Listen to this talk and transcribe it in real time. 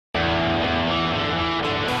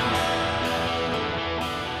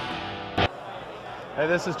Hey,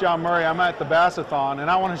 this is John Murray. I'm at the Bassathon, and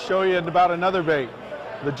I want to show you about another bait.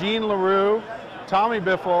 The Jean LaRue Tommy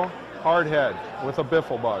Biffle hard head with a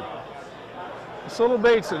biffle bug. This little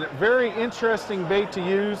bait's a very interesting bait to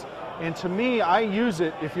use, and to me, I use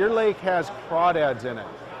it if your lake has crawdads in it.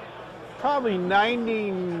 Probably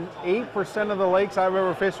 98% of the lakes I've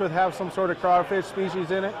ever fished with have some sort of crawfish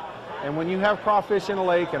species in it, and when you have crawfish in a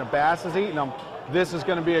lake and a bass is eating them, this is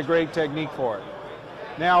going to be a great technique for it.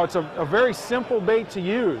 Now, it's a very simple bait to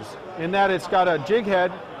use in that it's got a jig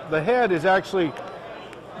head. The head is actually,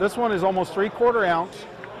 this one is almost 3/4 ounce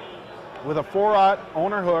with a 4/0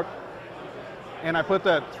 owner hook, and I put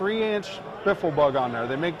that 3-inch biffle bug on there.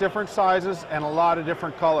 They make different sizes and a lot of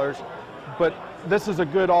different colors, but this is a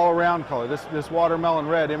good all-around color. This watermelon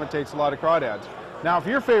red imitates a lot of crawdads. Now, if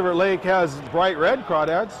your favorite lake has bright red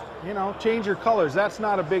crawdads, you know, change your colors. That's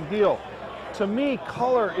not a big deal. To me,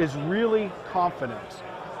 color is really confidence.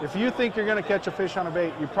 If you think you're going to catch a fish on a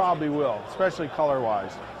bait, you probably will, especially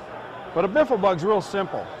color-wise. But a biffle bug's real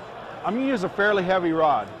simple. I'm going to use a fairly heavy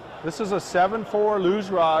rod. This is a 7/4 loose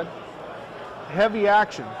rod, heavy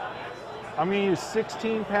action. I'm going to use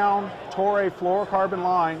 16-pound Torrey fluorocarbon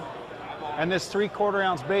line and this 3/4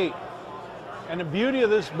 ounce bait. And the beauty of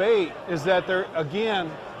this bait is that they're,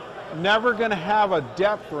 again, never going to have a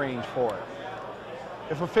depth range for it.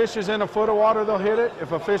 If a fish is in a foot of water, they'll hit it.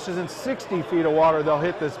 If a fish is in 60 feet of water, they'll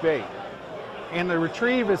hit this bait. And the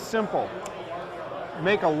retrieve is simple.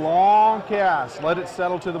 Make a long cast, let it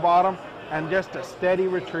settle to the bottom, and just a steady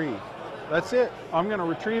retrieve. That's it. I'm going to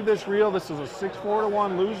retrieve this reel. This is a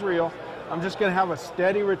 6/4-to-1 loose reel. I'm just going to have a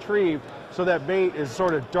steady retrieve so that bait is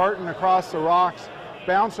sort of darting across the rocks,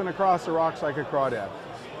 bouncing across the rocks like a crawdad.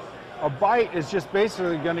 A bite is just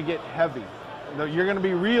basically going to get heavy. You're going to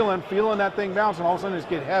be reeling, feeling that thing bounce, and all of a sudden it's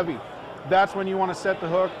get heavy. That's when you want to set the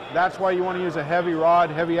hook. That's why you want to use a heavy rod,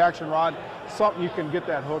 heavy action rod, something you can get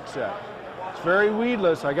that hook set. It's very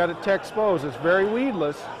weedless. I got it tech exposed. It's very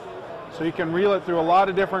weedless, so you can reel it through a lot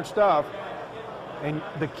of different stuff. And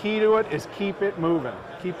the key to it is keep it moving.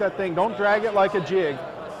 Keep that thing, don't drag it like a jig.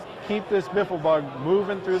 Keep this biffle bug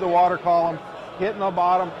moving through the water column, hitting the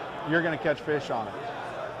bottom, you're going to catch fish on it.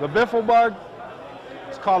 The biffle bug,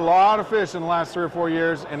 it's caught a lot of fish in the last 3 or 4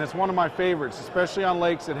 years, and it's one of my favorites, especially on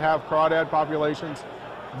lakes that have crawdad populations.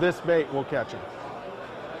 This bait will catch them.